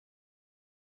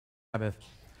I want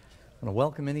to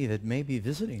welcome any that may be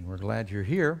visiting. We're glad you're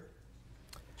here.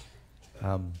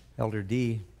 Elder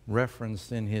D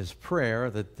referenced in his prayer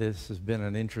that this has been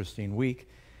an interesting week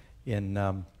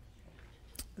in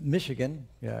Michigan.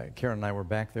 Karen and I were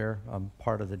back there. I'm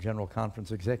part of the General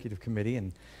Conference Executive Committee,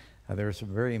 and there are some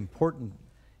very important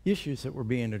issues that were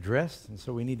being addressed, and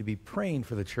so we need to be praying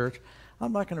for the church.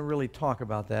 I'm not going to really talk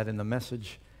about that in the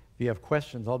message. If you have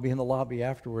questions, I'll be in the lobby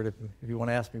afterward. If you want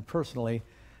to ask me personally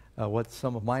what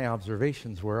some of my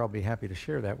observations were, I'll be happy to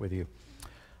share that with you.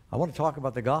 I want to talk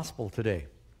about the gospel today.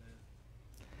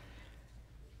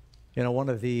 You know, one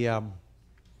of the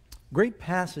great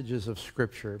passages of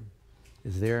Scripture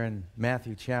is there in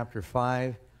Matthew chapter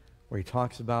 5, where he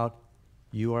talks about,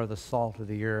 you are the salt of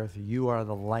the earth, you are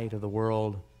the light of the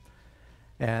world.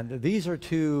 And these are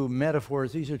two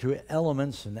metaphors, these are two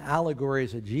elements and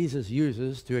allegories that Jesus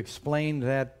uses to explain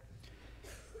that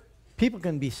people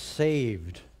can be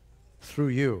saved through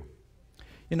you.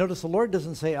 You notice the Lord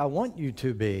doesn't say, I want you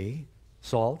to be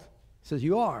salt. He says,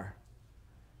 you are.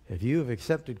 If you have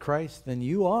accepted Christ, then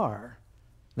you are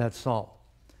that salt.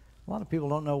 A lot of people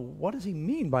don't know, what does he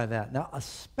mean by that? Now,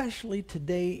 especially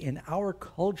today in our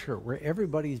culture where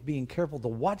everybody's being careful to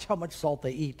watch how much salt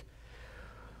they eat.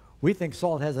 We think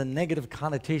salt has a negative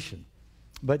connotation.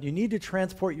 But you need to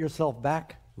transport yourself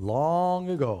back long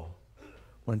ago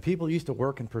when people used to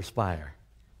work and perspire.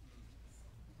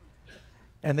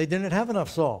 And they didn't have enough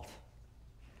salt.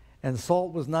 And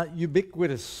salt was not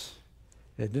ubiquitous.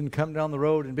 It didn't come down the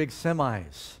road in big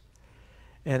semis.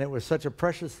 And it was such a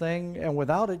precious thing, and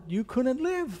without it, you couldn't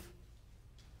live.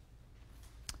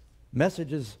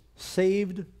 Message is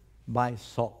saved by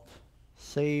salt.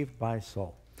 Saved by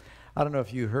salt. I don't know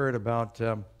if you heard about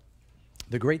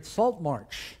the Great Salt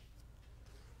March,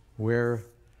 where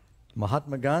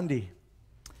Mahatma Gandhi,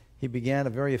 he began a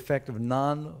very effective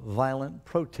non-violent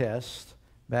protest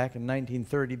back in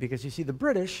 1930, because you see, the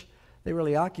British, they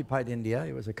really occupied India.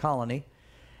 It was a colony,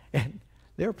 and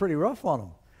they were pretty rough on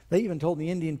them. They even told the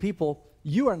Indian people,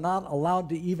 you are not allowed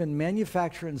to even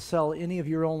manufacture and sell any of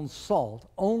your own salt.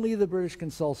 Only the British can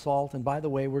sell salt, and by the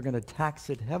way, we're going to tax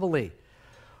it heavily.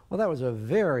 Well, that was a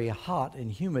very hot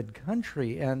and humid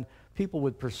country, and people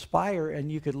would perspire, and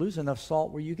you could lose enough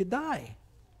salt where you could die.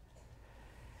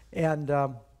 And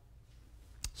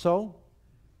so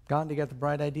Gandhi got the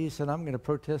bright idea, said, I'm going to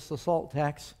protest the salt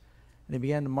tax. And he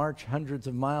began to march hundreds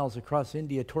of miles across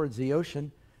India towards the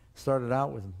ocean. Started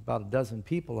out with about a dozen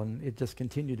people, and it just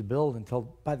continued to build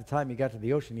until by the time he got to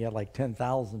the ocean, he had like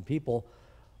 10,000 people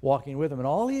walking with him. And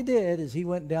all he did is he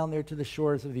went down there to the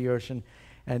shores of the ocean,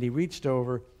 and he reached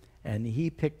over, and he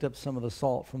picked up some of the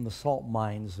salt from the salt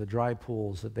mines, the dry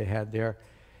pools that they had there.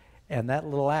 And that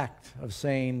little act of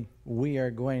saying, we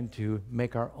are going to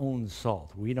make our own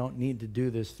salt. We don't need to do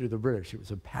this through the British. It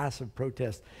was a passive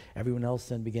protest. Everyone else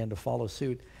then began to follow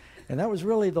suit. And that was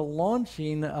really the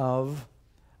launching of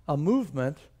a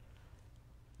movement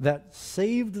that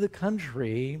saved the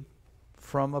country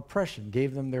from oppression,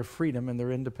 gave them their freedom and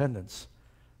their independence.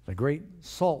 The Great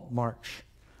Salt March.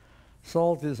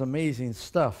 Salt is amazing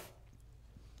stuff.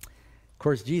 Of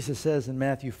course, Jesus says in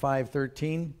Matthew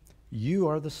 5:13, you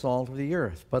are the salt of the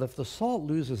earth. But if the salt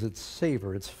loses its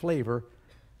savor, its flavor,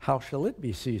 how shall it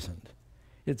be seasoned?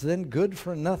 It's then good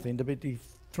for nothing to be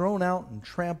thrown out and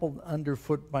trampled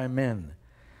underfoot by men.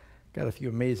 Got a few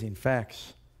amazing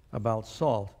facts about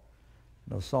salt.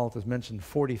 You know, salt is mentioned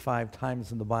 45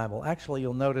 times in the Bible. Actually,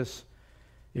 you'll notice,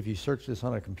 if you search this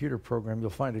on a computer program, you'll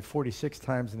find it 46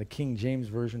 times in the King James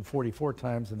Version, 44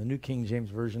 times in the New King James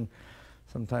Version.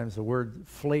 Sometimes the word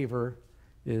flavor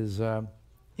is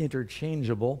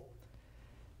interchangeable,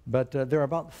 but there are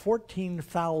about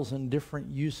 14,000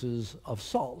 different uses of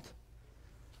salt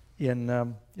in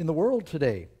the world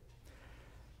today.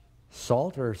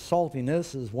 Salt, or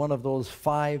saltiness, is one of those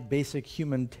 5 basic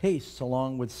human tastes,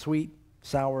 along with sweet,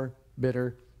 sour,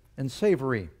 bitter, and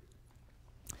savory.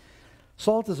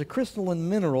 Salt is a crystalline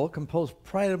mineral composed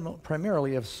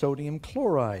primarily of sodium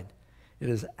chloride. It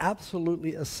is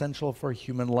absolutely essential for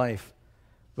human life,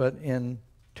 but in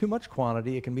too much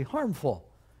quantity, it can be harmful.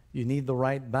 You need the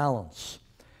right balance.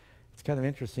 It's kind of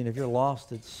interesting. If you're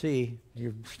lost at sea,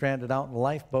 you're stranded out in a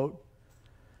lifeboat,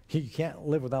 you can't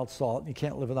live without salt, you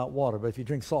can't live without water, but if you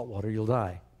drink salt water, you'll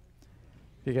die.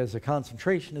 Because the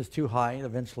concentration is too high, and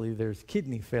eventually there's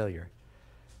kidney failure.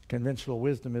 Conventional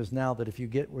wisdom is now that if you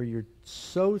get where you're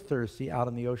so thirsty out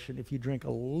in the ocean, if you drink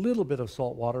a little bit of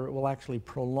salt water, it will actually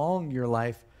prolong your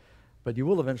life, but you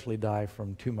will eventually die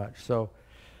from too much. So,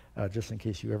 just in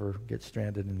case you ever get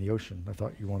stranded in the ocean, I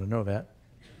thought you want to know that.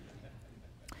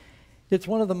 It's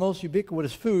one of the most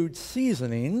ubiquitous food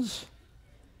seasonings,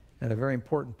 and a very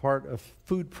important part of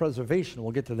food preservation.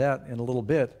 We'll get to that in a little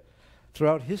bit.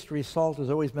 Throughout history, salt has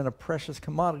always been a precious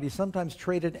commodity, sometimes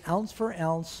traded ounce for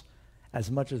ounce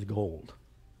as much as gold.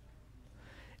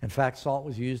 In fact, salt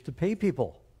was used to pay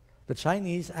people. The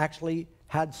Chinese actually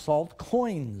had salt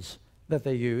coins that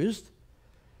they used,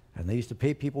 and they used to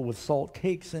pay people with salt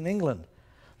cakes in England.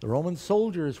 The Roman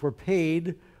soldiers were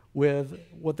paid with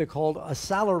what they called a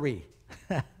salary,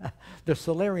 the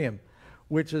salarium,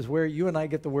 which is where you and I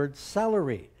get the word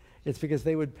salary. It's because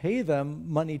they would pay them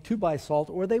money to buy salt,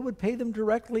 or they would pay them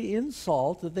directly in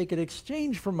salt that they could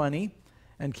exchange for money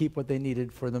and keep what they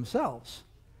needed for themselves.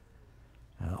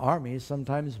 Armies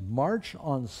sometimes march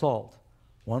on salt.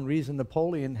 One reason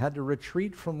Napoleon had to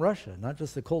retreat from Russia, not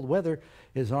just the cold weather,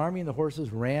 his army and the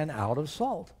horses ran out of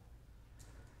salt.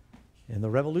 In the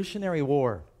Revolutionary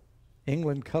War,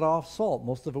 England cut off salt.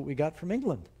 Most of it we got from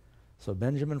England. So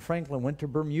Benjamin Franklin went to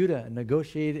Bermuda and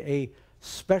negotiated a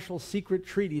special secret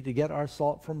treaty to get our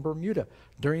salt from Bermuda.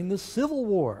 During the Civil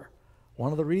War,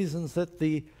 one of the reasons that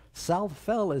the South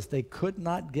fell is they could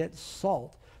not get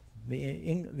salt.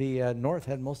 The North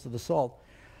had most of the salt.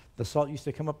 The salt used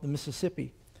to come up the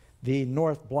Mississippi. The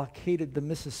North blockaded the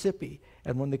Mississippi,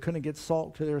 and when they couldn't get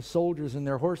salt to their soldiers and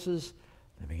their horses,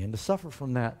 they began to suffer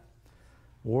from that.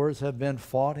 Wars have been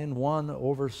fought and won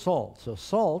over salt. So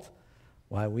salt,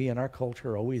 why we in our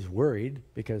culture are always worried,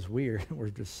 because we're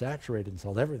just saturated in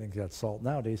salt. Everything's got salt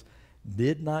nowadays.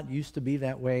 Did not used to be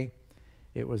that way.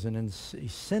 It was an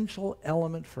essential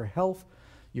element for health.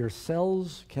 Your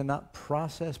cells cannot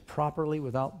process properly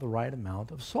without the right amount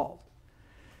of salt.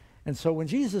 And so when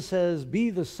Jesus says,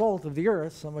 be the salt of the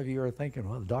earth, some of you are thinking,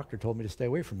 well, the doctor told me to stay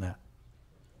away from that.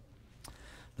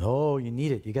 No, you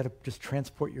need it. You got to just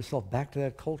transport yourself back to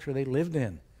that culture they lived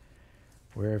in,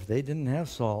 where if they didn't have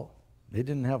salt, they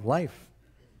didn't have life.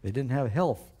 They didn't have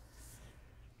health.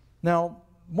 Now,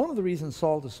 one of the reasons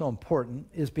salt is so important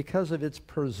is because of its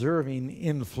preserving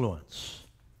influence.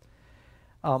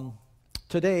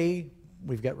 Today,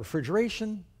 we've got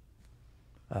refrigeration.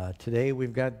 Today,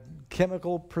 we've got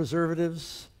chemical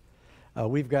preservatives.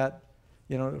 We've got,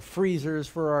 freezers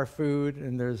for our food,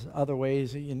 and there's other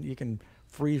ways you can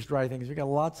freeze dry things. We've got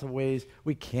lots of ways.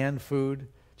 We can food.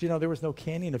 Do you know there was no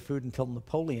canning of food until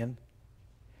Napoleon?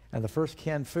 And the first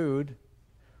canned food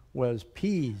was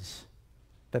peas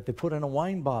that they put in a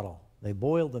wine bottle. They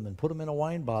boiled them and put them in a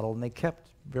wine bottle, and they kept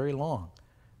very long.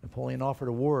 Napoleon offered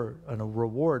a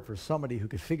reward for somebody who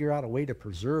could figure out a way to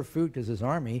preserve food, because his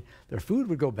army, their food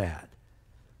would go bad.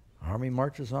 Army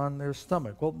marches on their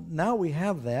stomach. Well, now we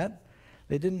have that.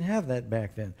 They didn't have that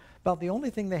back then. About the only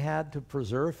thing they had to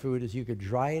preserve food is you could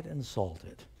dry it and salt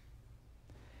it.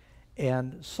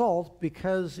 And salt,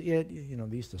 because they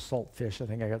used to salt fish. I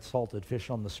think I got salted fish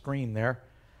on the screen there.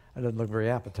 It doesn't look very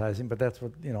appetizing, but that's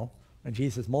what, when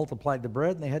Jesus multiplied the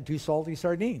bread and they had 2 salty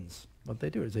sardines. What they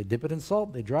do is they dip it in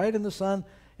salt, they dry it in the sun,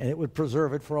 and it would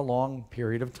preserve it for a long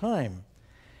period of time.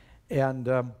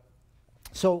 And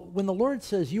so when the Lord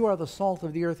says, you are the salt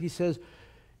of the earth, he says,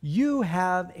 you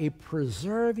have a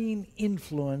preserving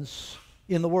influence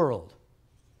in the world.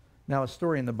 Now, a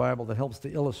story in the Bible that helps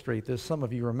to illustrate this. Some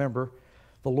of you remember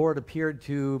the Lord appeared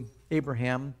to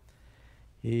Abraham.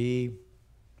 He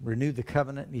renewed the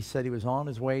covenant, and he said he was on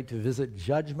his way to visit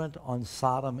judgment on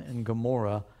Sodom and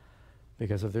Gomorrah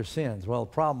because of their sins. Well,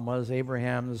 the problem was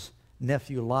Abraham's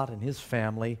nephew Lot and his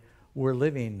family were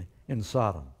living in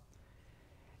Sodom.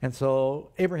 And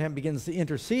so Abraham begins to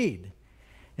intercede.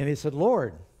 And he said,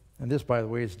 Lord, and this, by the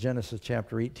way, is Genesis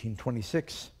chapter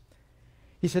 18:26.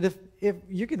 He said, if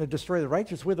you're going to destroy the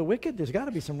righteous with the wicked, there's got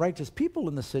to be some righteous people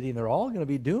in the city, and they're all going to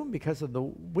be doomed because of the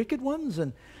wicked ones.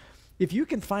 And if you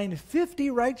can find 50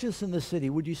 righteous in the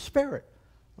city, would you spare it?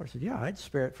 The Lord said, yeah, I'd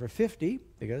spare it for 50,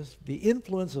 because the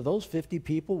influence of those 50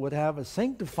 people would have a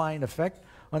sanctifying effect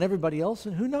on everybody else,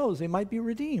 and who knows, they might be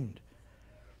redeemed.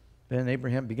 Then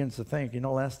Abraham begins to think,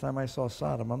 last time I saw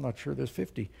Sodom, I'm not sure there's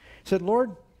 50. He said,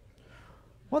 Lord,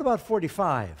 what about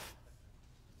 45?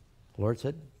 The Lord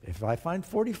said, if I find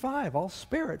 45, I'll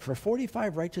spare it for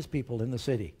 45 righteous people in the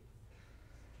city.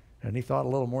 And he thought a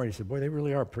little more. He said, boy, they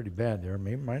really are pretty bad there.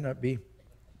 Maybe might not be.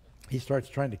 He starts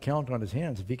trying to count on his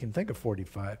hands if he can think of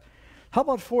 45. How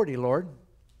about 40, Lord?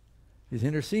 He's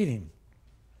interceding.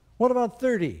 What about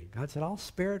 30? God said, I'll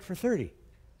spare it for 30.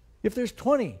 If there's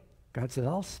 20, God said,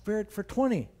 I'll spare it for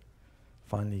 20.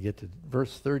 Finally, you get to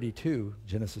verse 32,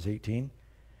 Genesis 18.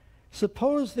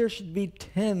 Suppose there should be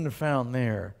 10 found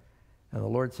there. And the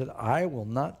Lord said, I will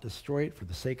not destroy it for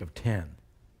the sake of 10.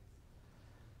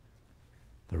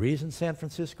 The reason San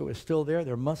Francisco is still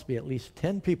there must be at least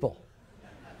 10 people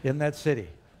in that city.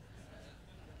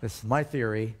 This is my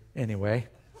theory, anyway.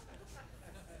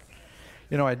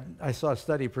 You know, I saw a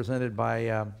study presented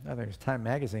by, I think it was Time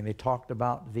Magazine. They talked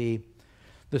about the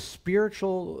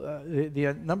spiritual,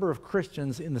 the number of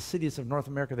Christians in the cities of North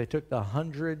America. They took the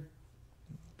 100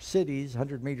 cities,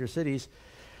 100 major cities.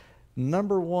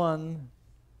 Number one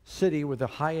city with the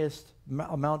highest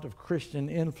amount of Christian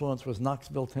influence was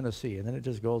Knoxville, Tennessee. And then it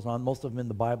just goes on, most of them in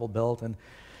the Bible Belt. And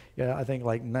yeah, I think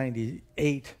like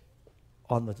 98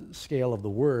 on the scale of the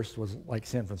worst was like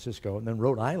San Francisco. And then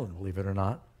Rhode Island, believe it or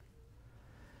not.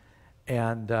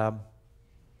 And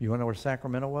you want to know where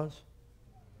Sacramento was?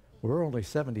 We're only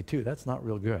 72. That's not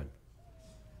real good.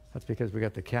 That's because we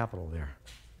got the capital there.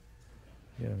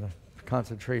 You know, the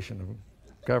concentration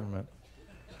of government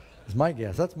is my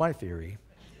guess. That's my theory.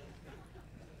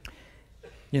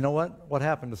 You know what? What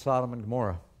happened to Sodom and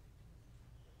Gomorrah?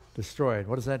 Destroyed.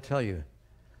 What does that tell you?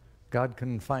 God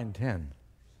couldn't find 10.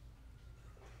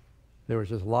 There was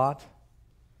just Lot,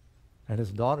 and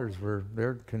his daughters were,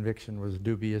 their conviction was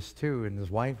dubious too. And his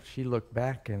wife, she looked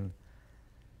back, and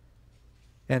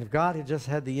if God had just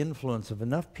had the influence of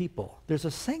enough people, there's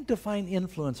a sanctifying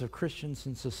influence of Christians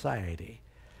in society.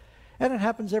 And it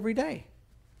happens every day.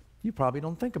 You probably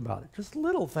don't think about it. Just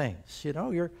little things, you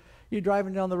know. You're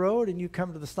driving down the road and you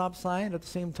come to the stop sign at the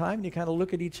same time and you kind of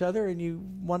look at each other and you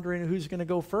wondering who's going to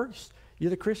go first. You're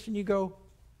the Christian, you go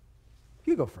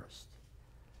first.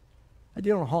 And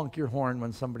you don't honk your horn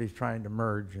when somebody's trying to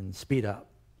merge and speed up.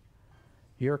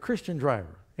 You're a Christian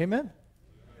driver. Amen?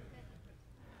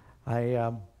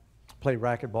 I played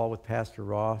racquetball with Pastor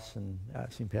Ross, and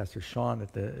I've seen Pastor Sean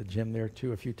at the gym there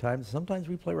too a few times. Sometimes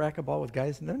we play racquetball with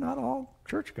guys, and they're not all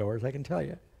churchgoers, I can tell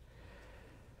you.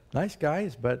 Nice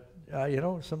guys, but you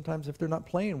know, sometimes if they're not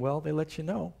playing well, they let you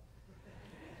know.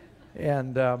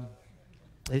 And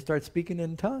they start speaking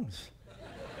in tongues.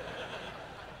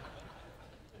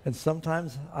 And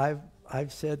sometimes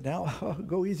I've said, now, oh,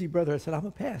 go easy, brother. I said, I'm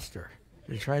a pastor.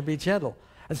 You're trying to be gentle.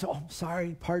 I said, oh, I'm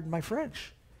sorry, pardon my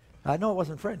French. I know it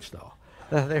wasn't French, though.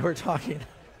 They were talking.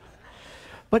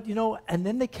 But, you know, and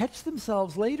then they catch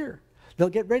themselves later. They'll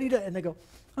get ready to, and they go,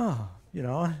 oh, you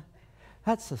know,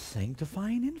 that's a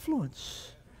sanctifying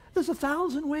influence. There's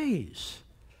 1,000 ways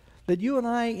that you and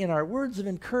I, in our words of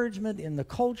encouragement, in the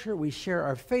culture, we share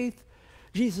our faith.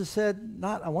 Jesus said,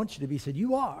 not I want you to be, he said,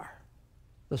 you are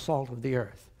the salt of the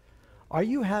earth. Are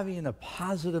you having a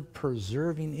positive,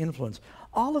 preserving influence?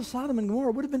 All of Sodom and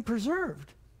Gomorrah would have been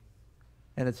preserved.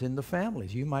 And it's in the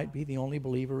families. You might be the only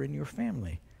believer in your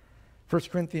family. 1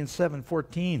 Corinthians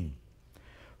 7:14.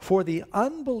 For the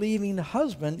unbelieving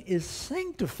husband is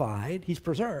sanctified, he's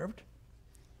preserved,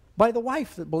 by the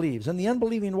wife that believes. And the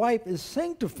unbelieving wife is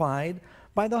sanctified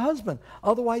by the husband.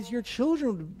 Otherwise, your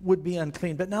children would be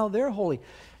unclean, but now they're holy.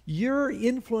 Your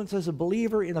influence as a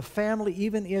believer in a family,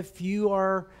 even if you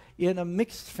are in a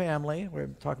mixed family, we're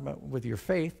talking about with your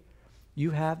faith,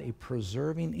 you have a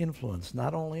preserving influence,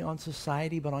 not only on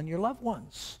society, but on your loved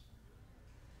ones.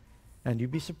 And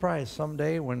you'd be surprised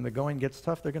someday when the going gets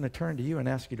tough, they're going to turn to you and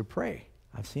ask you to pray.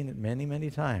 I've seen it many,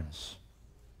 many times.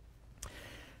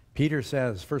 Peter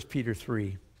says, 1 Peter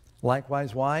 3,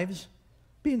 likewise, wives,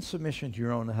 be in submission to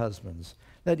your own husbands,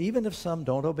 that even if some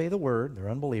don't obey the word, they're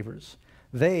unbelievers,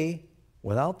 they,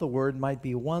 without the word, might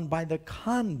be won by the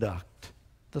conduct,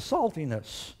 the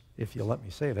saltiness, if you'll let me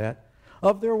say that,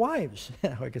 of their wives.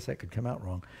 I guess that could come out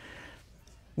wrong.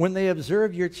 When they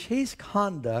observe your chaste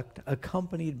conduct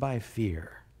accompanied by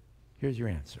fear. Here's your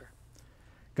answer.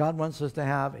 God wants us to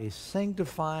have a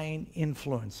sanctifying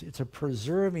influence. It's a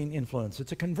preserving influence.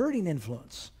 It's a converting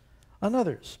influence on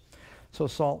others. So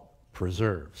salt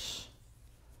preserves.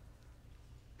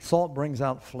 Salt brings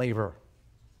out flavor.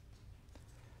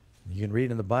 You can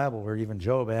read in the Bible where even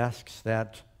Job asks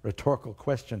that rhetorical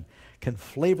question, can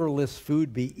flavorless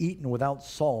food be eaten without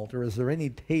salt, or is there any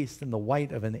taste in the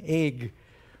white of an egg?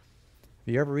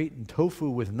 Have you ever eaten tofu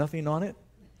with nothing on it?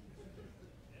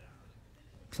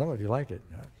 Some of you like it.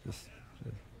 It's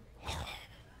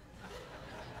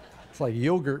like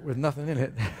yogurt with nothing in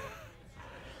it.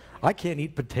 I can't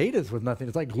eat potatoes with nothing.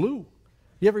 It's like glue.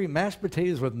 You ever eat mashed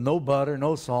potatoes with no butter,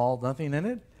 no salt, nothing in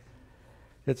it?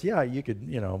 It's, yeah, you could,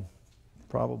 you know,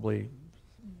 probably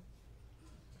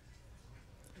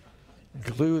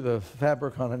glue the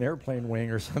fabric on an airplane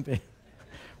wing or something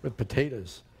with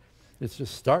potatoes. It's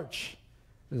just starch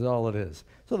is all it is.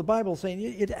 So the Bible's saying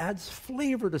it adds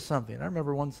flavor to something. I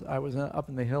remember once I was up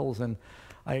in the hills and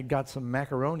I got some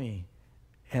macaroni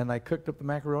and I cooked up the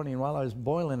macaroni, and while I was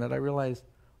boiling it I realized,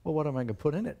 well, what am I going to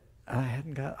put in it? I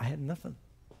had nothing.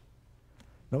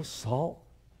 No salt,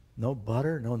 no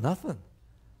butter, no nothing.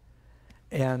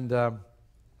 And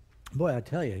boy, I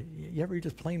tell you, you ever eat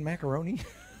just plain macaroni?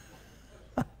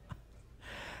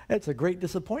 It's a great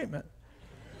disappointment.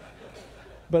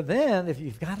 But then if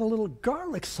you've got a little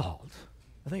garlic salt,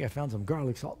 I think I found some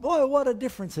garlic salt. Boy, what a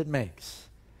difference it makes.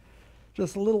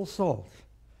 Just a little salt.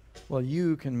 Well,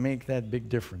 you can make that big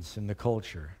difference in the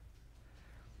culture.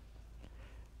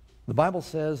 The Bible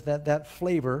says that that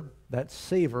flavor, that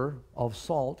savor of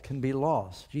salt can be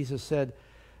lost. Jesus said,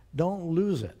 don't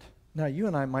lose it. Now, you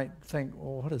and I might think,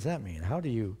 well, what does that mean? How do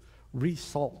you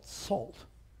resalt salt?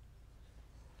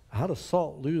 How does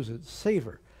salt lose its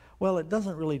savor? Well, it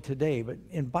doesn't really today, but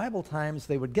in Bible times,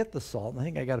 they would get the salt. And I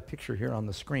think I got a picture here on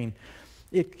the screen.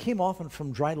 It came often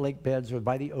from dry lake beds or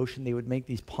by the ocean. They would make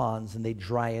these ponds, and they'd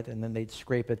dry it, and then they'd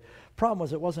scrape it. Problem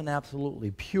was, it wasn't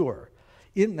absolutely pure.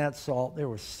 In that salt, there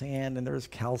was sand, and there was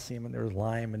calcium, and there was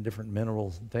lime, and different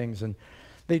minerals and things. And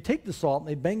they'd take the salt, and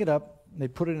they'd bang it up, and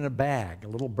they'd put it in a bag, a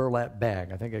little burlap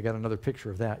bag. I think I got another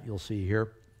picture of that you'll see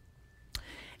here.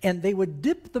 And they would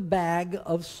dip the bag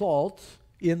of salt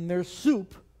in their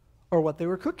soup or what they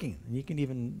were cooking. And you can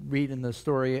even read in the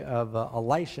story of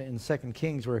Elisha in 2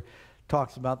 Kings where it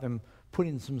talks about them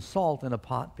putting some salt in a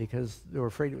pot because they were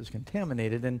afraid it was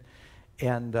contaminated.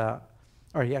 Or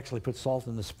he actually put salt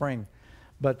in the spring.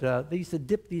 But they used to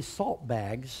dip these salt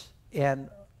bags, and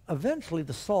eventually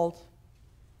the salt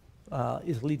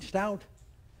is leached out.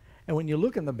 And when you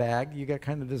look in the bag, you got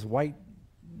kind of this white,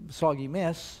 soggy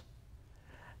mess.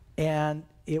 And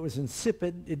it was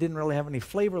insipid. It didn't really have any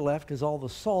flavor left because all the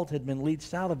salt had been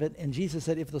leached out of it. And Jesus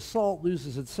said if the salt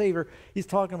loses its savor, he's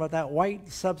talking about that white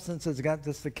substance that's got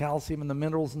just the calcium and the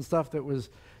minerals and stuff that was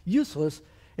useless.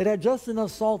 It had just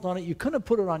enough salt on it. You couldn't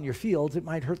put it on your fields. It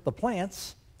might hurt the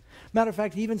plants. Matter of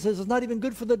fact, he even says it's not even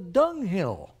good for the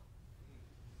dunghill.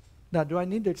 Now, do I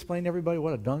need to explain to everybody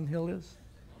what a dunghill is?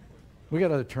 We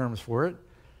got other terms for it.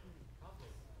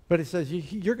 But he says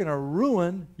you're going to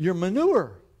ruin your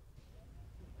manure.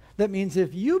 That means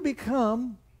if you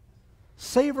become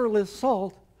savorless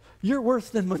salt, you're worse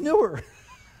than manure.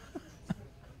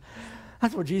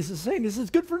 That's what Jesus is saying. This is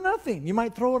good for nothing. You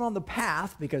might throw it on the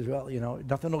path because, well, you know,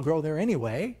 nothing will grow there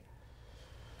anyway.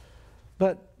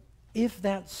 But if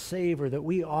that savor that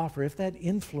we offer, if that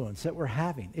influence that we're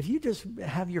having, if you just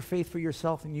have your faith for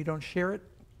yourself and you don't share it,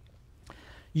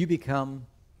 you become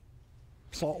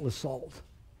saltless salt,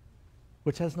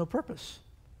 which has no purpose.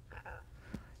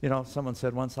 You know, someone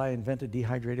said once, I invented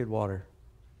dehydrated water.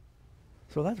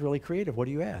 So that's really creative. What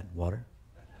do you add? Water.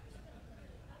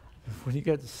 When you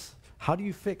get, how do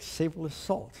you fix savorless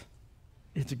salt?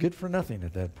 It's good for nothing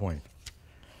at that point.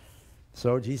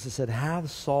 So Jesus said,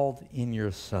 have salt in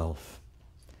yourself.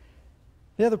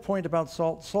 The other point about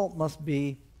salt, salt must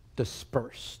be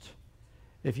dispersed.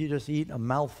 If you just eat a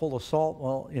mouthful of salt,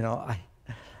 well, you know,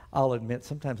 I'll admit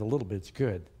sometimes a little bit's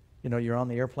good. You know, you're on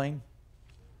the airplane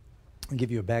and give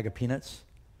you a bag of peanuts.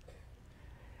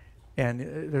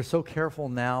 And they're so careful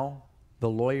now, the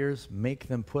lawyers make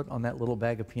them put on that little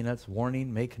bag of peanuts,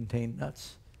 warning, may contain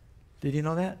nuts. Did you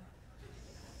know that?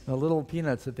 The little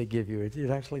peanuts that they give you, it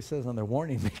actually says on their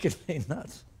warning, may contain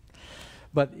nuts.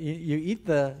 But you eat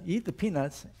the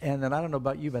peanuts, and then I don't know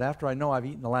about you, but after I know I've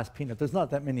eaten the last peanut, there's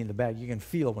not that many in the bag. You can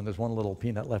feel when there's one little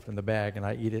peanut left in the bag, and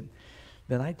I eat it.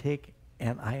 Then I take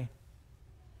and I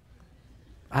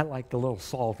like the little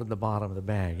salt at the bottom of the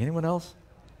bag. Anyone else?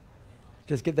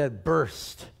 Just get that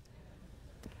burst.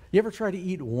 You ever try to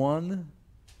eat one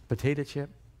potato chip?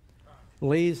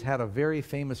 Lay's had a very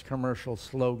famous commercial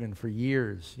slogan for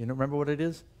years. You know, remember what it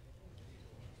is?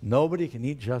 Nobody can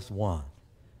eat just one.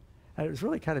 And it was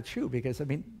really kind of true because, I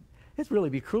mean, it'd really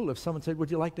be cruel if someone said,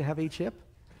 would you like to have a chip?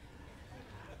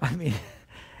 I mean,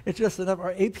 it's just enough,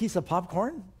 or a piece of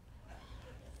popcorn.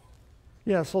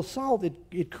 Yeah, so salt,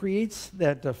 it creates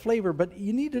that flavor, but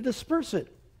you need to disperse it.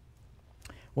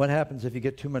 What happens if you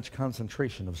get too much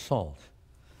concentration of salt?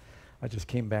 I just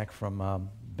came back from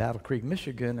Battle Creek,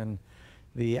 Michigan, and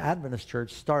the Adventist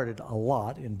church started a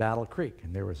lot in Battle Creek.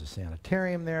 And there was a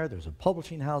sanitarium there, there's a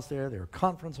publishing house there were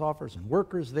conference offers and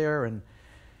workers there, and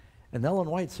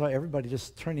Ellen White saw everybody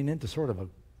just turning into sort of an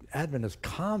Adventist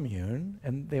commune,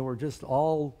 and they were just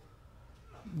all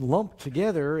lumped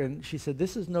together, and she said,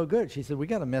 this is no good. She said, we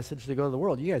got a message to go to the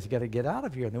world. You guys got to get out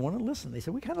of here. And they want to listen. They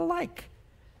said, we kind of like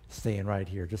staying right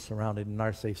here, just surrounded in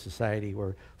our safe society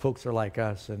where folks are like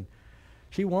us. And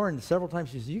she warned several times.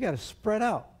 She said, you got to spread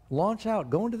out, launch out,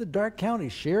 go into the dark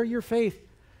counties, share your faith.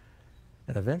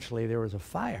 And eventually there was a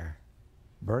fire.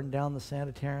 Burned down the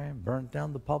sanitarium, burned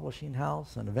down the publishing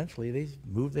house, and eventually they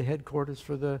moved the headquarters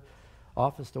for the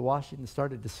office to Washington,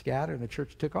 started to scatter, and the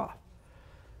church took off.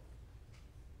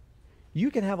 You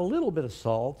can have a little bit of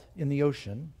salt in the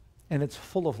ocean, and it's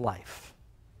full of life.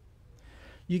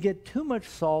 You get too much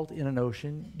salt in an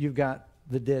ocean, you've got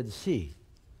the Dead Sea.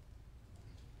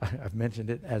 I've mentioned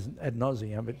it as ad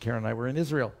nauseum, but Karen and I were in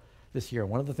Israel this year.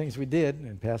 One of the things we did,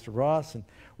 and Pastor Ross, and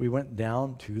we went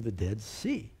down to the Dead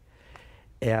Sea.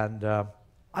 And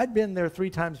I'd been there 3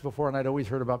 times before, and I'd always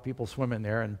heard about people swimming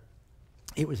there, and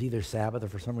it was either Sabbath or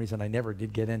for some reason I never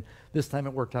did get in. This time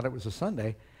it worked out, it was a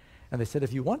Sunday. And they said,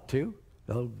 if you want to,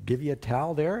 they'll give you a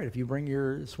towel there, and if you bring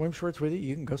your swim shorts with you,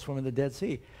 you can go swim in the Dead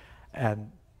Sea.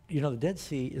 And, you know, the Dead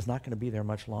Sea is not going to be there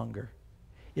much longer.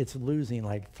 It's losing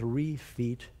like 3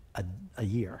 feet a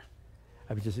year.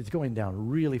 I mean, it's going down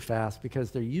really fast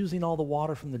because they're using all the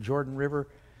water from the Jordan River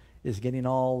is getting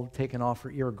all taken off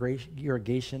for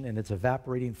irrigation, and it's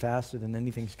evaporating faster than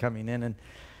anything's coming in, and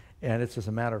it's just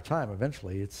a matter of time.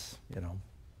 Eventually, it's, you know,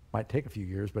 might take a few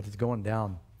years, but it's going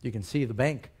down. You can see the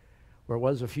bank where it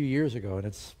was a few years ago, and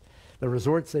it's the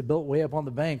resorts they built way up on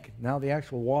the bank. Now the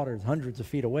actual water is hundreds of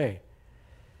feet away.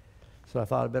 So I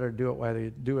thought I'd better do it while the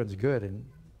doing's good,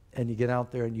 and you get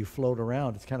out there and you float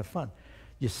around. It's kind of fun.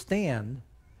 You stand,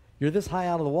 you're this high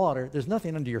out of the water, there's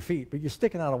nothing under your feet, but you're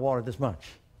sticking out of water this much.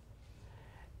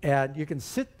 And you can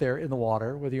sit there in the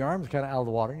water with your arms kind of out of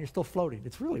the water, and you're still floating.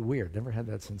 It's really weird. Never had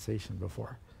that sensation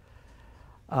before.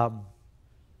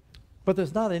 But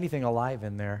there's not anything alive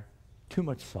in there. Too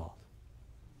much salt.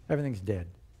 Everything's dead.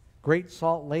 Great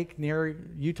Salt Lake near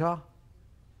Utah.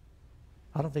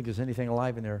 I don't think there's anything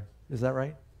alive in there. Is that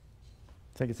right?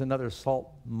 I think it's another salt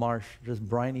marsh, just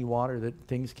briny water that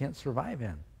things can't survive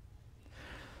in.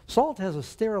 Salt has a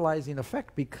sterilizing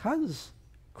effect because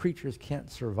creatures can't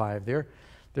survive there.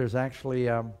 There's actually,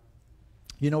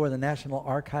 you know where the National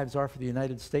Archives are for the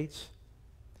United States?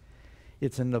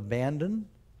 It's an abandoned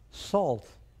salt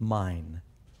mine.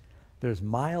 There's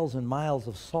miles and miles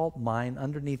of salt mine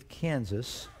underneath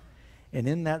Kansas, and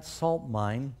in that salt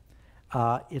mine,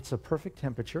 it's a perfect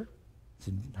temperature. It's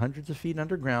hundreds of feet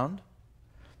underground.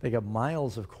 They got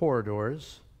miles of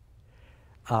corridors,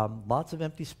 lots of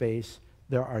empty space.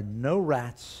 There are no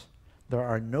rats. There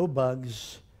are no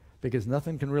bugs, because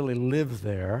nothing can really live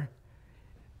there.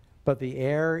 But the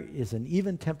air is an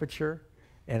even temperature,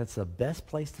 and it's the best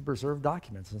place to preserve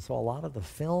documents. And so a lot of the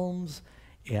films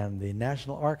and the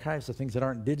National Archives, the things that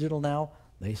aren't digital now,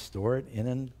 they store it in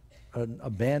an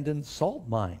abandoned salt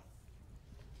mine.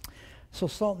 So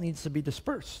salt needs to be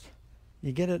dispersed.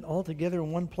 You get it all together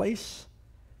in one place.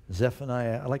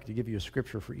 Zephaniah, I'd like to give you a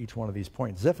scripture for each one of these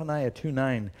points. Zephaniah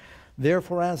 2:9.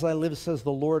 Therefore, as I live, says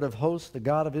the Lord of hosts, the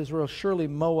God of Israel, surely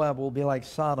Moab will be like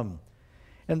Sodom,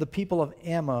 and the people of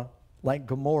Ammah like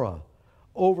Gomorrah,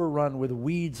 overrun with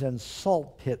weeds and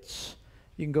salt pits.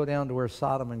 You can go down to where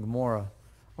Sodom and Gomorrah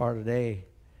are today,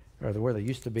 or where they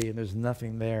used to be, and there's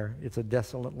nothing there. It's a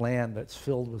desolate land that's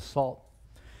filled with salt.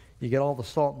 You get all the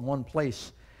salt in one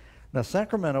place. Now,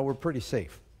 Sacramento, we're pretty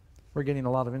safe. We're getting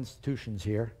a lot of institutions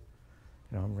here.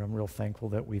 You know, I'm real thankful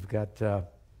that we've got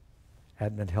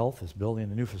Advent Health is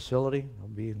building a new facility. There'll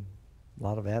be a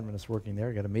lot of Adventists working there.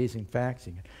 You got AmazingFacts.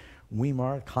 You got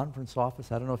Weimar conference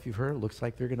office. I don't know if you've heard. It looks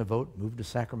like they're going to vote, move to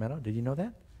Sacramento. Did you know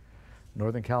that?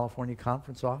 Northern California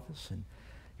conference office. And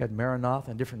you got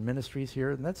Maranatha and different ministries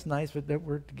here. And that's nice that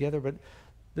we're together, but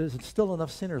there's still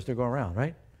enough sinners to go around,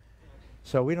 right?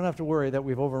 So we don't have to worry that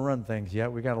we've overrun things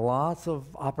yet. We've got lots of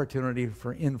opportunity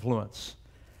for influence.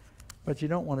 But you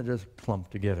don't want to just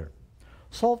clump together.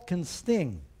 Salt can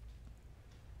sting.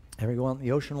 Ever go out in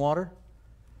the ocean water?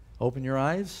 Open your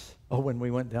eyes. Oh, when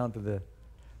we went down to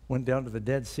the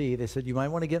Dead Sea, they said, you might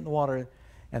want to get in the water.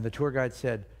 And the tour guide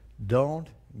said, don't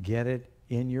get it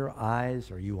in your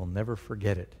eyes or you will never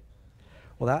forget it.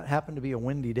 Well, that happened to be a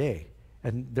windy day.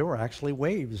 And there were actually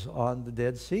waves on the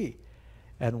Dead Sea.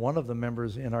 And one of the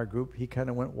members in our group, he kind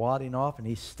of went wadding off, and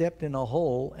he stepped in a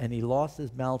hole, and he lost his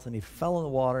balance, and he fell in the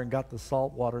water and got the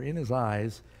salt water in his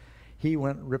eyes. He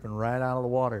went ripping right out of the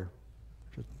water.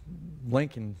 Just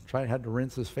blinking, had to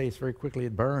rinse his face very quickly.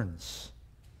 It burns.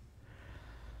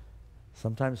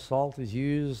 Sometimes salt is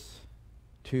used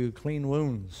to clean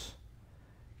wounds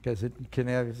because it can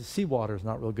have, seawater is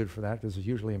not real good for that because there's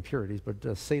usually impurities,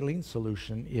 but saline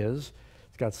solution is.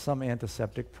 It's got some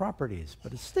antiseptic properties,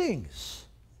 but it stings.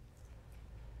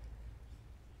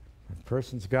 If a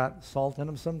person's got salt in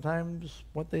them, sometimes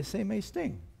what they say may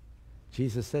sting.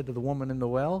 Jesus said to the woman in the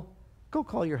well, go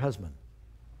call your husband.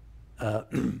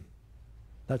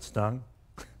 That stung.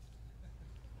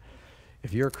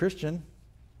 If you're a Christian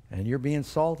and you're being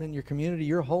salt in your community,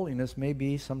 your holiness may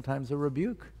be sometimes a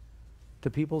rebuke to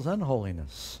people's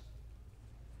unholiness.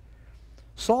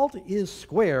 Salt is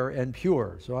square and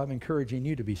pure, so I'm encouraging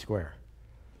you to be square.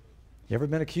 You ever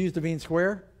been accused of being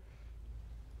square?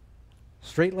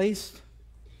 Straight-laced?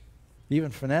 Even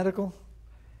fanatical?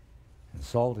 And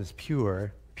salt is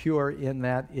pure. Pure in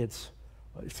that it's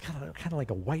it's kind of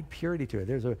like a white purity to it.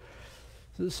 There's a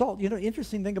salt. You know,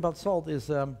 interesting thing about salt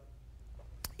is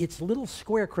it's little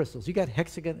square crystals. You got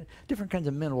hexagon, different kinds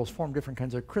of minerals form different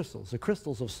kinds of crystals. The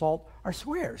crystals of salt are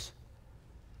squares.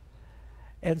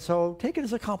 And so take it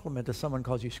as a compliment if someone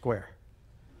calls you square.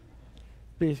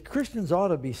 Because Christians ought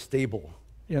to be stable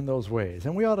in those ways,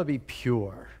 and we ought to be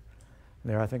pure.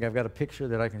 There, I think I've got a picture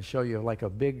that I can show you, like a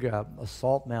big a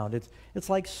salt mound. It's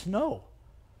like snow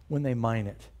when they mine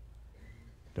it.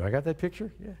 Do I got that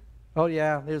picture? Yeah. Oh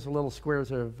yeah, there's a little squares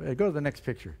of. Go to the next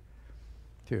picture,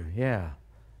 too. Yeah,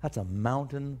 that's a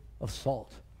mountain of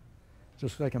salt,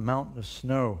 just like a mountain of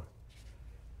snow.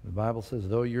 The Bible says,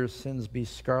 "Though your sins be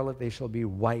scarlet, they shall be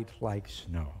white like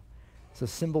snow." It's a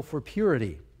symbol for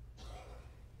purity.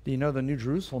 Do you know the New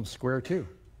Jerusalem square too?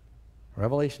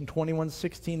 Revelation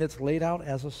 21:16, it's laid out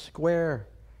as a square.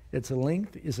 Its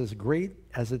length is as great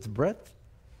as its breadth.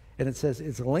 And it says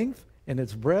its length and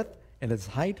its breadth and its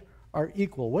height are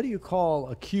equal. What do you call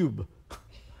a cube?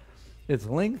 Its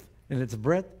length and its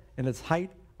breadth and its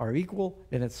height are equal,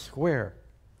 and it's square.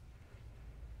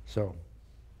 So,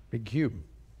 big cube.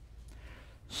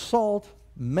 Salt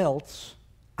melts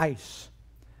ice.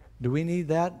 Do we need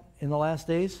that in the last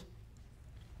days?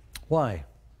 Why?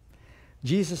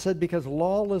 Jesus said, because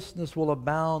lawlessness will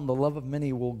abound, the love of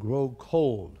many will grow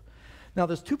cold. Now,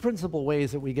 there's two principal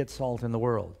ways that we get salt in the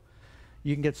world.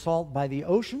 You can get salt by the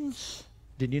oceans.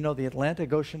 Did you know the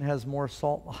Atlantic Ocean has more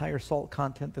salt, higher salt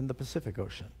content than the Pacific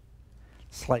Ocean?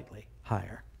 Slightly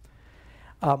higher.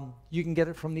 You can get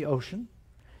it from the ocean.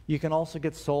 You can also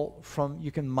get salt from,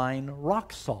 you can mine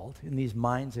rock salt. In these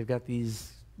mines, they've got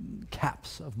these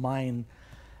caps of mine.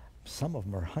 Some of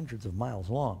them are hundreds of miles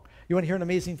long. You want to hear an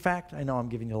amazing fact? I know I'm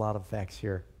giving you a lot of facts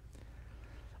here.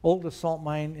 Oldest salt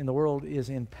mine in the world is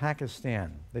in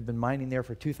Pakistan. They've been mining there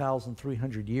for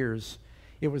 2,300 years.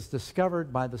 It was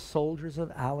discovered by the soldiers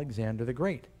of Alexander the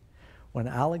Great. When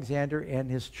Alexander and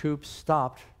his troops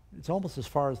stopped, it's almost as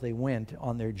far as they went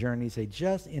on their journeys. They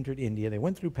just entered India. They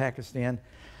went through Pakistan.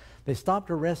 They stopped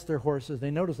to rest their horses.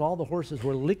 They noticed all the horses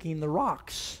were licking the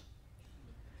rocks.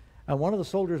 And one of the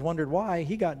soldiers wondered why.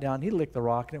 He got down, he licked the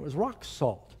rock, and it was rock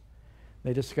salt.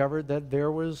 They discovered that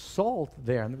there was salt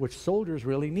there, which soldiers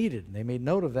really needed. And they made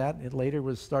note of that. It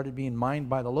later started being mined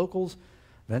by the locals,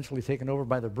 eventually taken over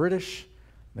by the British.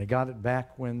 They got it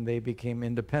back when they became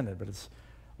independent. But it's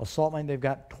a salt mine. They've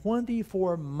got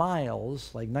 24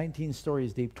 miles, like 19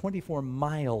 stories deep, 24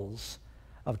 miles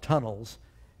of tunnels.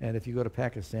 And if you go to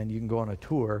Pakistan, you can go on a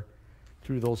tour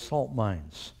through those salt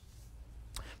mines.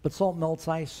 But salt melts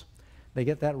ice. They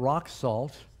get that rock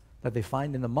salt that they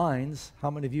find in the mines.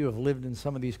 How many of you have lived in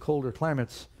some of these colder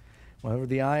climates? Whenever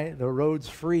the roads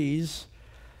freeze,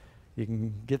 you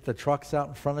can get the trucks out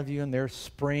in front of you and they're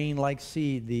spraying like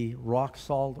seed the rock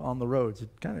salt on the roads.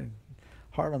 It's kind of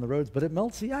hard on the roads, but it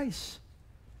melts the ice.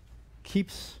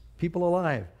 Keeps people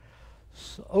alive.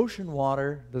 So ocean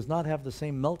water does not have the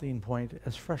same melting point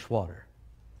as fresh water.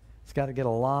 It's got to get a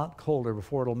lot colder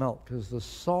before it'll melt, because the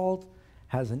salt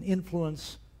has an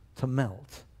influence to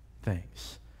melt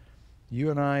things. You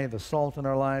and I, the salt in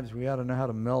our lives, we ought to know how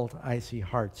to melt icy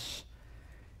hearts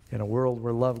in a world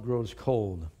where love grows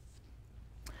cold.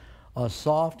 A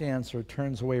soft answer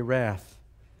turns away wrath,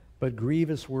 but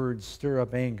grievous words stir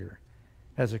up anger.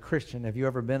 As a Christian, have you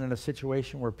ever been in a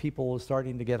situation where people are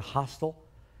starting to get hostile,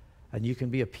 and you can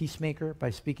be a peacemaker by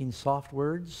speaking soft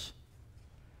words?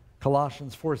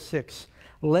 Colossians 4:6,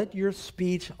 let your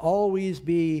speech always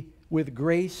be with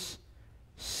grace,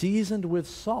 seasoned with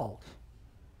salt,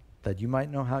 that you might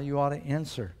know how you ought to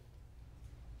answer.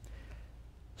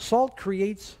 Salt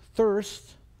creates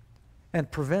thirst and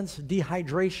prevents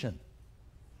dehydration.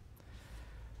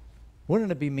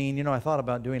 Wouldn't it be mean? You know, I thought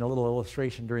about doing a little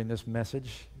illustration during this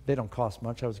message. They don't cost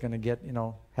much. I was going to get,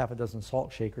 half a dozen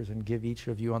salt shakers and give each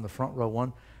of you on the front row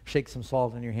one. Shake some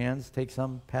salt in your hands, take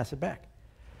some, pass it back.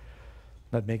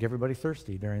 That'd make everybody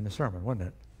thirsty during the sermon, wouldn't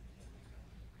it?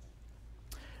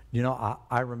 You know,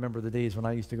 I remember the days when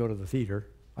I used to go to the theater.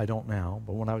 I don't now,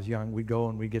 but when I was young, we'd go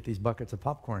and we'd get these buckets of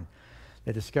popcorn.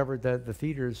 They discovered that the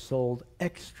theaters sold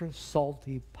extra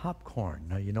salty popcorn.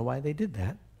 Now, you know why they did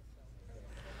that?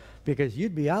 Because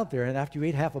you'd be out there, and after you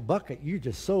ate half a bucket, you're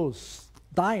just so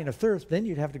dying of thirst, then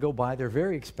you'd have to go buy their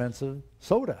very expensive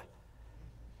soda.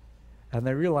 And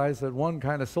they realized that one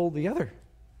kind of sold the other.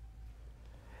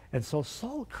 And so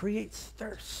salt creates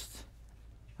thirst.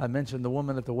 I mentioned the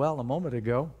woman at the well a moment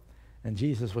ago, and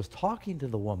Jesus was talking to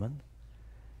the woman,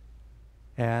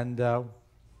 and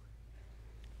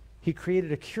he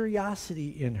created a curiosity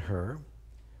in her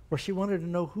where she wanted to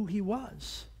know who he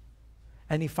was.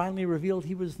 And he finally revealed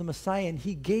he was the Messiah, and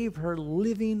he gave her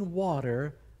living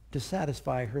water to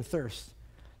satisfy her thirst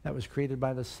that was created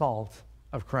by the salt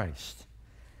of Christ.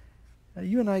 Now,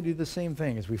 you and I do the same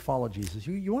thing as we follow Jesus.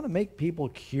 You want to make people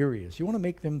curious. You want to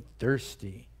make them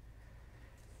thirsty.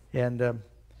 And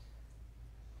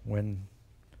when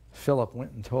Philip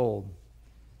went and told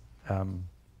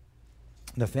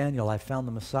Nathanael, I found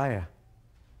the Messiah,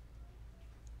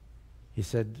 he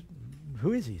said,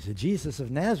 who is he? He said, Jesus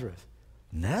of Nazareth.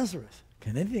 Nazareth?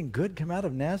 Can anything good come out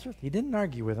of Nazareth? He didn't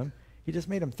argue with him. He just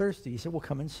made him thirsty. He said, well,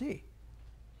 come and see.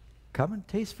 Come and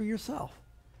taste for yourself.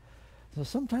 So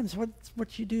sometimes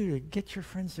what you do to get your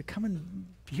friends to come and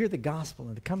hear the gospel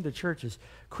and to come to church is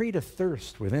create a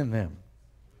thirst within them.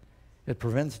 It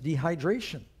prevents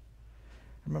dehydration.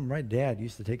 I remember my dad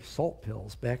used to take salt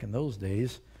pills back in those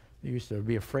days. He used to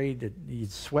be afraid that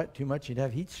he'd sweat too much, he'd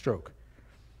have heat stroke.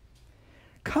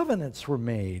 Covenants were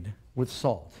made with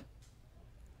salt.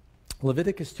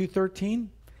 Leviticus 2:13,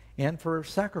 and for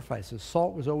sacrifices,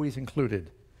 salt was always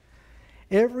included.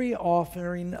 Every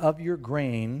offering of your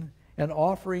grain, an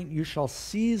offering you shall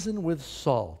season with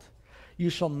salt. You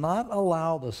shall not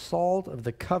allow the salt of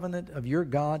the covenant of your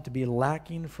God to be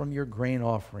lacking from your grain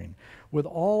offering. With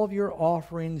all of your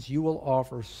offerings you will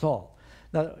offer salt.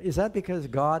 Now, is that because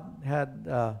God had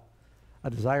a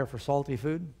desire for salty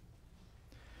food?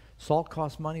 Salt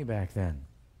cost money back then.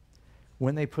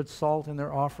 When they put salt in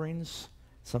their offerings,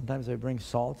 sometimes they bring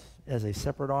salt as a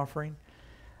separate offering,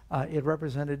 it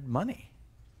represented money.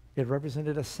 It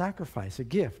represented a sacrifice, a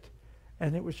gift.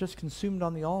 And it was just consumed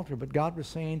on the altar. But God was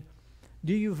saying,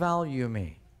 do you value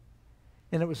me?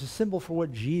 And it was a symbol for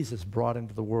what Jesus brought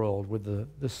into the world with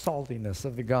the saltiness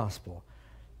of the gospel,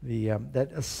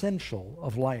 that essential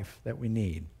of life that we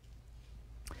need.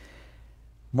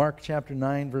 Mark chapter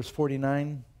 9, verse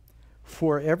 49,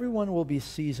 for everyone will be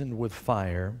seasoned with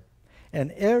fire,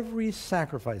 and every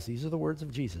sacrifice, these are the words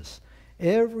of Jesus,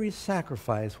 every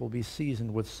sacrifice will be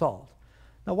seasoned with salt.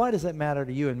 Now, why does that matter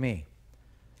to you and me?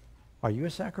 Are you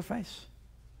a sacrifice?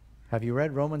 Have you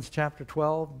read Romans chapter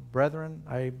 12? Brethren,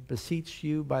 I beseech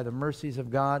you by the mercies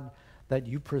of God that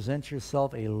you present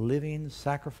yourself a living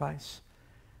sacrifice.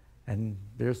 And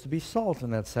there's to be salt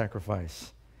in that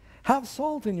sacrifice. Have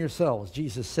salt in yourselves,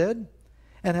 Jesus said,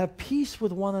 and have peace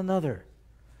with one another.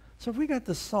 So if we got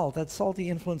the salt, that salty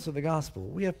influence of the gospel,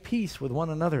 we have peace with one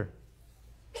another.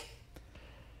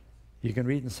 You can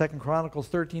read in 2 Chronicles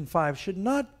 13:5, should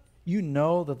not you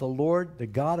know that the Lord, the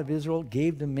God of Israel,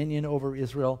 gave dominion over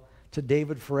Israel to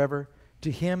David forever,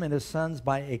 to him and his sons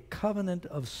by a covenant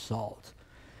of salt?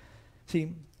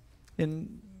 See,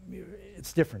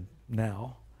 it's different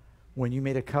now. When you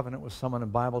made a covenant with someone in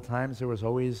Bible times, there was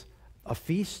always a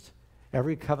feast.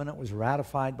 Every covenant was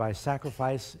ratified by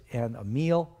sacrifice and a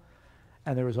meal,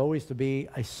 and there was always to be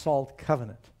a salt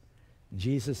covenant.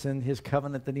 Jesus, in his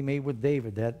covenant that he made with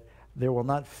David, that there will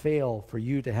not fail for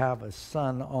you to have a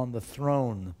son on the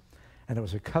throne. And it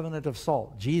was a covenant of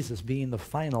salt. Jesus being the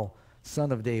final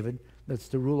son of David that's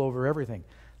to rule over everything.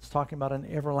 It's talking about an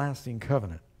everlasting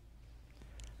covenant.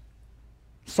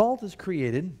 Salt is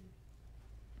created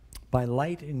by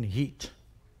light and heat.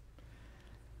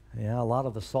 Yeah, a lot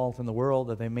of the salt in the world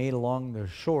that they made along the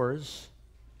shores,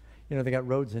 you know, they got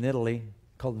roads in Italy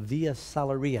called Via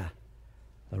Salaria,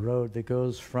 the road that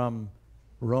goes from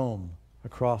Rome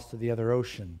across to the other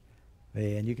ocean.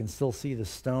 And you can still see the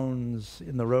stones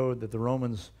in the road that the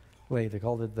Romans laid. They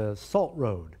called it the Salt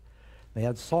Road. They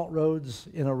had salt roads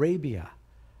in Arabia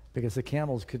because the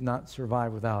camels could not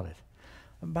survive without it.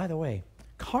 And by the way,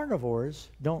 carnivores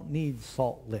don't need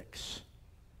salt licks.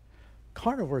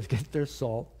 Carnivores get their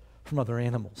salt from other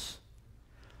animals.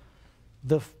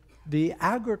 The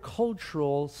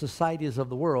agricultural societies of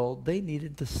the world, they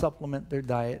needed to supplement their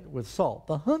diet with salt.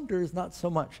 The hunters, not so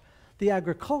much. The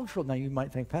agricultural, now you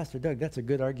might think, Pastor Doug, that's a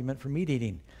good argument for meat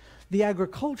eating. The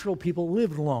agricultural people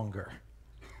lived longer.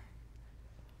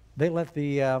 They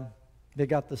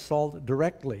got the salt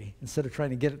directly instead of trying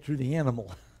to get it through the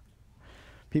animal.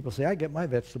 People say, I get my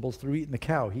vegetables through eating the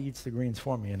cow. He eats the greens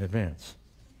for me in advance.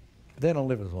 But they don't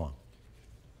live as long.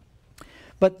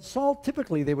 But salt,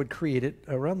 typically, they would create it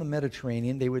around the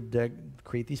Mediterranean. They would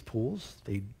create these pools.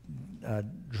 They'd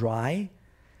dry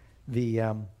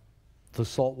the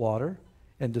salt water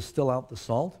and distill out the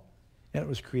salt. And it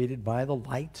was created by the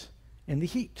light and the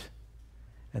heat.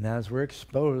 And as we're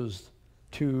exposed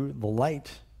to the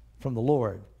light from the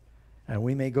Lord, and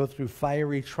we may go through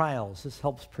fiery trials, this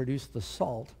helps produce the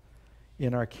salt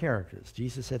in our characters.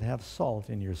 Jesus said, have salt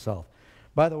in yourself.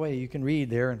 By the way, you can read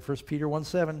there in 1 Peter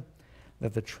 1:7,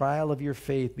 that the trial of your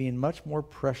faith, being much more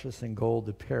precious than gold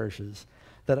that perishes,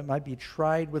 that it might be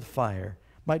tried with fire,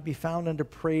 might be found unto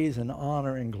praise and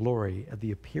honor and glory at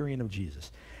the appearing of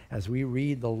Jesus. as we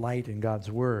read the light in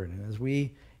God's Word, and as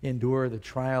we endure the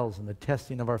trials and the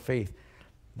testing of our faith,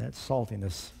 that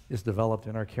saltiness is developed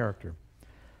in our character.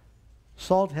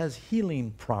 Salt has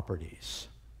healing properties.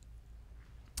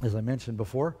 As I mentioned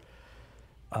before,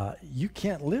 you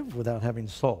can't live without having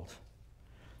salt.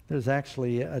 There's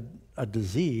actually a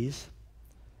disease,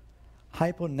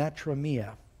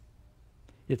 hyponatremia.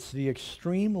 It's the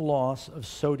extreme loss of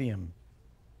sodium.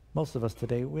 Most of us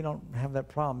today, we don't have that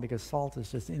problem because salt is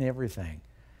just in everything.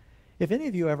 If any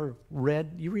of you ever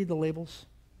you read the labels?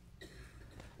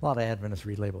 A lot of Adventists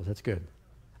read labels. That's good.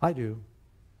 I do.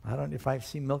 If I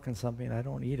see milk in something, I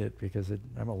don't eat it because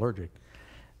I'm allergic.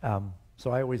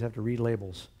 So I always have to read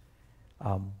labels.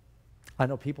 I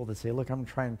know people that say, look, I'm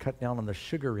trying to cut down on the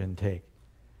sugar intake.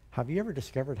 Have you ever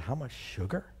discovered how much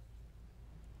sugar?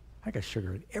 I got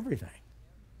sugar in everything.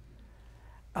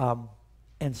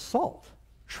 And salt.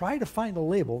 Try to find a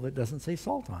label that doesn't say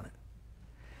salt on it.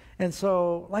 And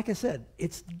so, like I said,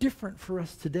 it's different for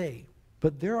us today.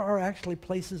 But there are actually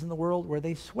places in the world where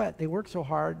they sweat. They work so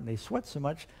hard and they sweat so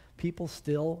much, people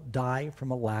still die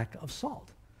from a lack of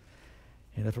salt.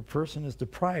 And if a person is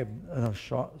deprived of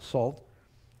salt,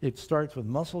 it starts with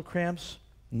muscle cramps,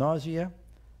 nausea,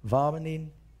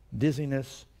 vomiting,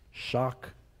 dizziness, shock,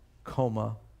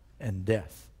 coma, and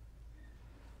death.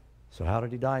 So how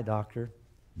did he die, doctor?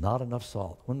 Not enough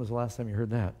salt. When was the last time you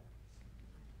heard that?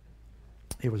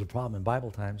 It was a problem in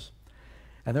Bible times.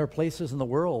 And there are places in the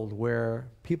world where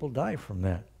people die from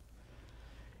that.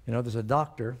 You know, there's a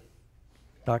doctor,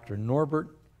 Dr. Norbert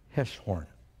Heschhorn,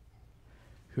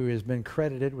 who has been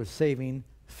credited with saving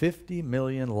 50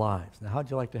 million lives. Now, how'd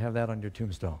you like to have that on your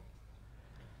tombstone?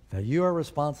 That you are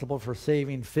responsible for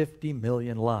saving 50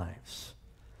 million lives.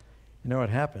 You know what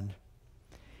happened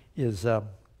is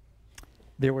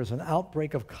there was an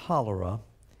outbreak of cholera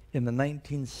in the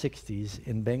 1960s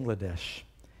in Bangladesh.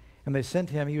 And they sent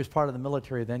him, he was part of the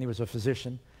military then, he was a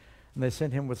physician, and they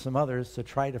sent him with some others to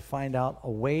try to find out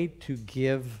a way to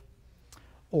give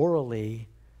orally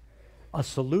a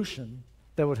solution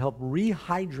that would help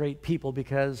rehydrate people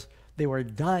because they were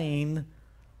dying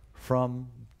from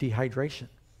dehydration.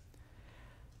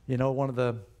 You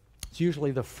know, it's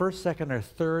usually the first, second, or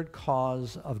third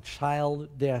cause of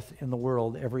child death in the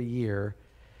world every year.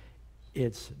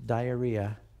 It's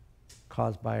diarrhea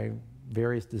caused by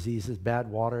various diseases, bad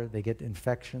water, they get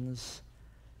infections,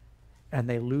 and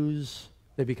they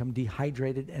become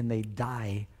dehydrated, and they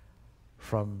die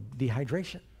from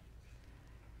dehydration.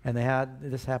 And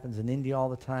this happens in India all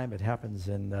the time. It happens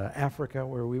in Africa,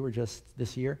 where we were just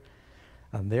this year.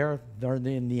 And they're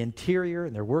in the interior,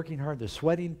 and they're working hard. They're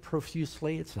sweating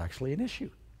profusely. It's actually an issue.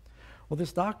 Well,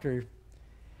 this doctor,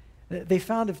 they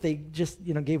found if they just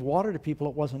gave water to people,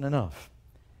 it wasn't enough.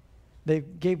 They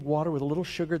gave water with a little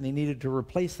sugar, and they needed to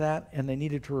replace that, and they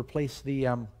needed to replace the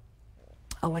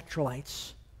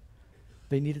electrolytes.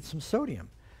 They needed some sodium.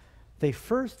 They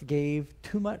first gave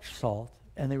too much salt,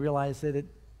 and they realized that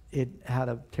it had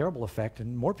a terrible effect,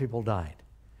 and more people died.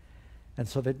 And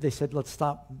so they said, let's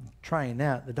stop trying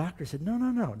that. The doctor said,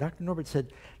 no. Dr. Norbert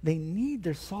said, they need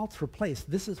their salts replaced.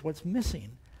 This is what's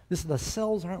missing. The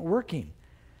cells aren't working.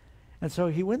 And so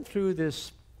he went through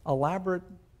this elaborate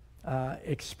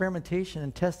experimentation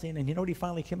and testing, and you know what he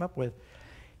finally came up with?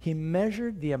 He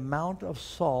measured the amount of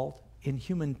salt in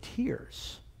human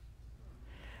tears.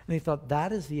 And he thought,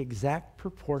 that is the exact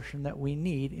proportion that we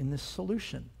need in this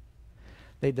solution.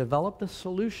 They developed a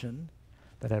solution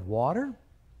that had water,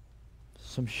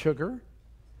 some sugar,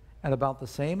 and about the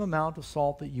same amount of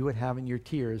salt that you would have in your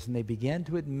tears, and they began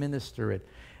to administer it.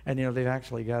 And they've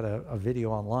actually got a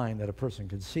video online that a person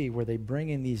can see where they bring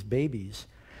in these babies.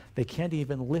 They can't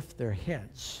even lift their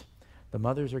heads. The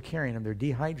mothers are carrying them. They're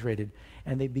dehydrated.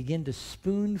 And they begin to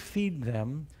spoon feed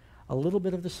them a little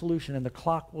bit of the solution, and the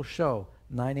clock will show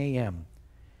 9 a.m.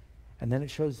 And then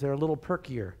it shows they're a little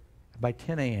perkier by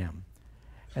 10 a.m.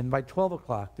 And by 12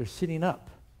 o'clock, they're sitting up.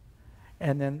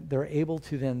 And then they're able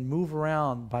to then move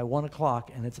around by 1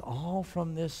 o'clock, and it's all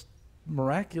from this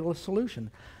miraculous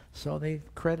solution. So they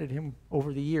credit him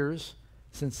over the years,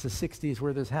 since the 60s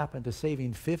where this happened, to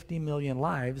saving 50 million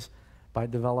lives by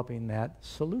developing that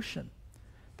solution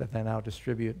that they now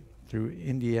distribute through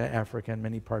India, Africa, and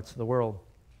many parts of the world.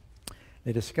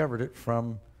 They discovered it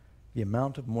from the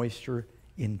amount of moisture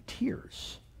in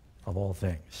tears, of all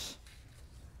things.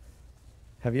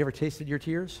 Have you ever tasted your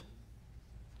tears?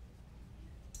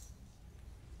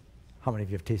 How many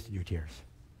of you have tasted your tears?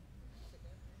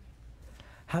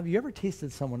 Have you ever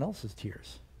tasted someone else's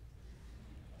tears?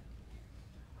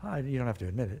 You don't have to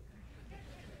admit it.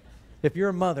 If you're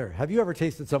a mother, have you ever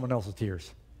tasted someone else's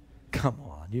tears? Come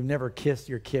on, you've never kissed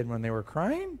your kid when they were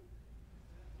crying?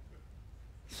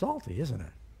 salty, isn't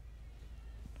it?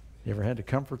 You ever had to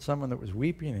comfort someone that was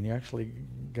weeping and you actually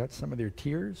got some of their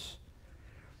tears?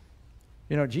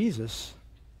 You know, Jesus,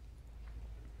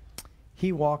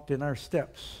 he walked in our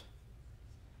steps.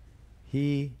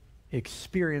 He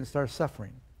experienced our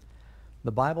suffering.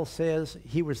 The Bible says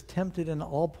he was tempted in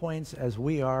all points as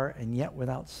we are, and yet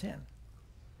without sin.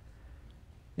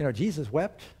 You know, Jesus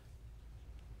wept.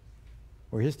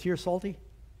 Were his tears salty?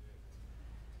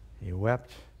 He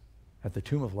wept at the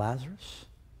tomb of Lazarus.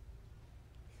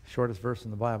 Shortest verse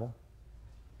in the Bible.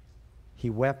 He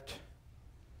wept,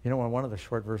 you know, one of the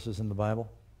short verses in the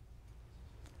Bible.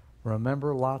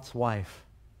 Remember Lot's wife.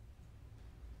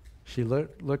 She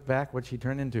looked back, what'd she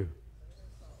turn into?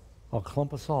 A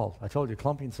clump of salt. I told you,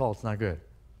 clumping salt's not good.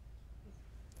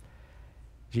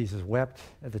 Jesus wept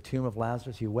at the tomb of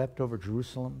Lazarus. He wept over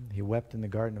Jerusalem. He wept in the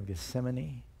Garden of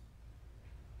Gethsemane.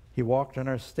 He walked on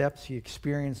our steps. He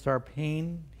experienced our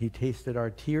pain. He tasted our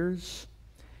tears.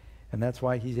 And that's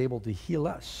why he's able to heal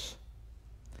us.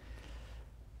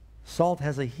 Salt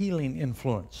has a healing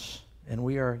influence. And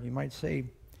we are, you might say,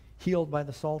 healed by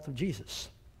the salt of Jesus.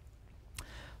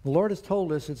 The Lord has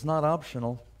told us it's not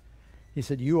optional. He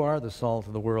said, you are the salt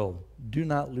of the world. Do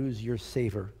not lose your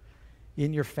savor.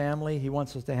 In your family, he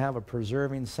wants us to have a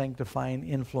preserving, sanctifying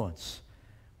influence.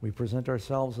 We present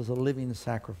ourselves as a living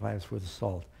sacrifice with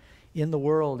salt. In the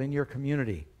world, in your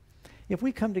community. If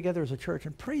we come together as a church,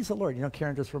 and praise the Lord. You know,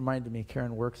 Karen just reminded me,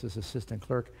 Karen works as assistant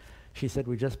clerk. She said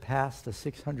we just passed the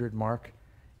 600 mark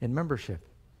in membership.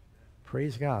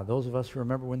 Praise God. Those of us who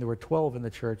remember when there were 12 in the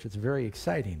church, it's very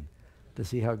exciting to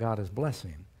see how God is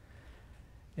blessing.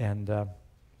 And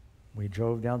we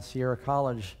drove down Sierra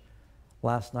College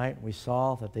last night, and we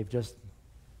saw that they've just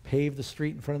paved the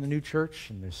street in front of the new church,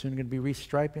 and they're soon going to be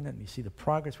restriping it, and you see the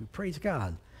progress. We praise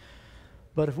God.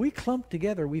 But if we clump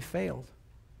together, we failed.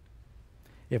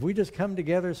 If we just come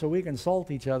together so we can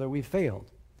salt each other, we failed.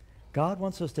 God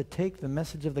wants us to take the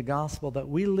message of the gospel that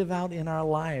we live out in our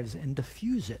lives and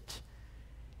diffuse it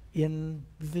in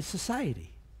the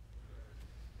society.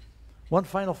 One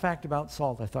final fact about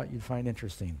salt I thought you'd find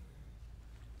interesting.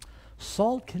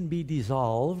 Salt can be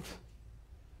dissolved,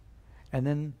 and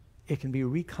then it can be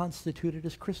reconstituted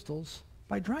as crystals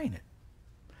by drying it.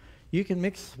 You can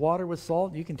mix water with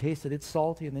salt, you can taste it, it's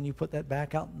salty, and then you put that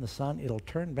back out in the sun, it'll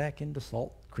turn back into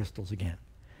salt crystals again.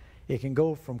 It can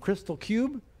go from crystal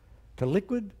cube to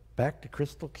liquid, back to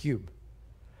crystal cube.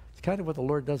 It's kind of what the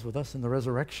Lord does with us in the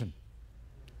resurrection.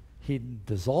 He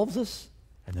dissolves us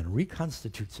and then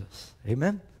reconstitutes us.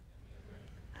 Amen?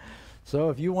 So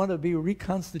if you want to be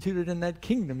reconstituted in that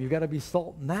kingdom, you've got to be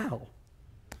salt now.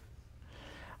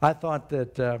 I thought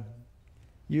that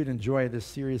you'd enjoy this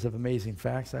series of amazing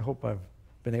facts. I hope I've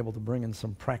been able to bring in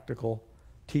some practical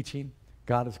teaching.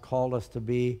 God has called us to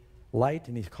be light,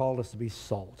 and he's called us to be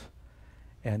salt,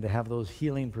 and to have those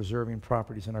healing, preserving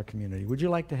properties in our community. Would you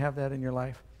like to have that in your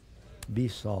life? Be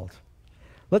salt.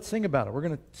 Let's sing about it. We're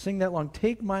going to sing that long.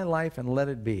 Take my life and let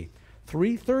it be.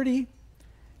 3:30,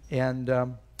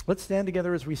 and let's stand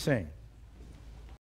together as we sing.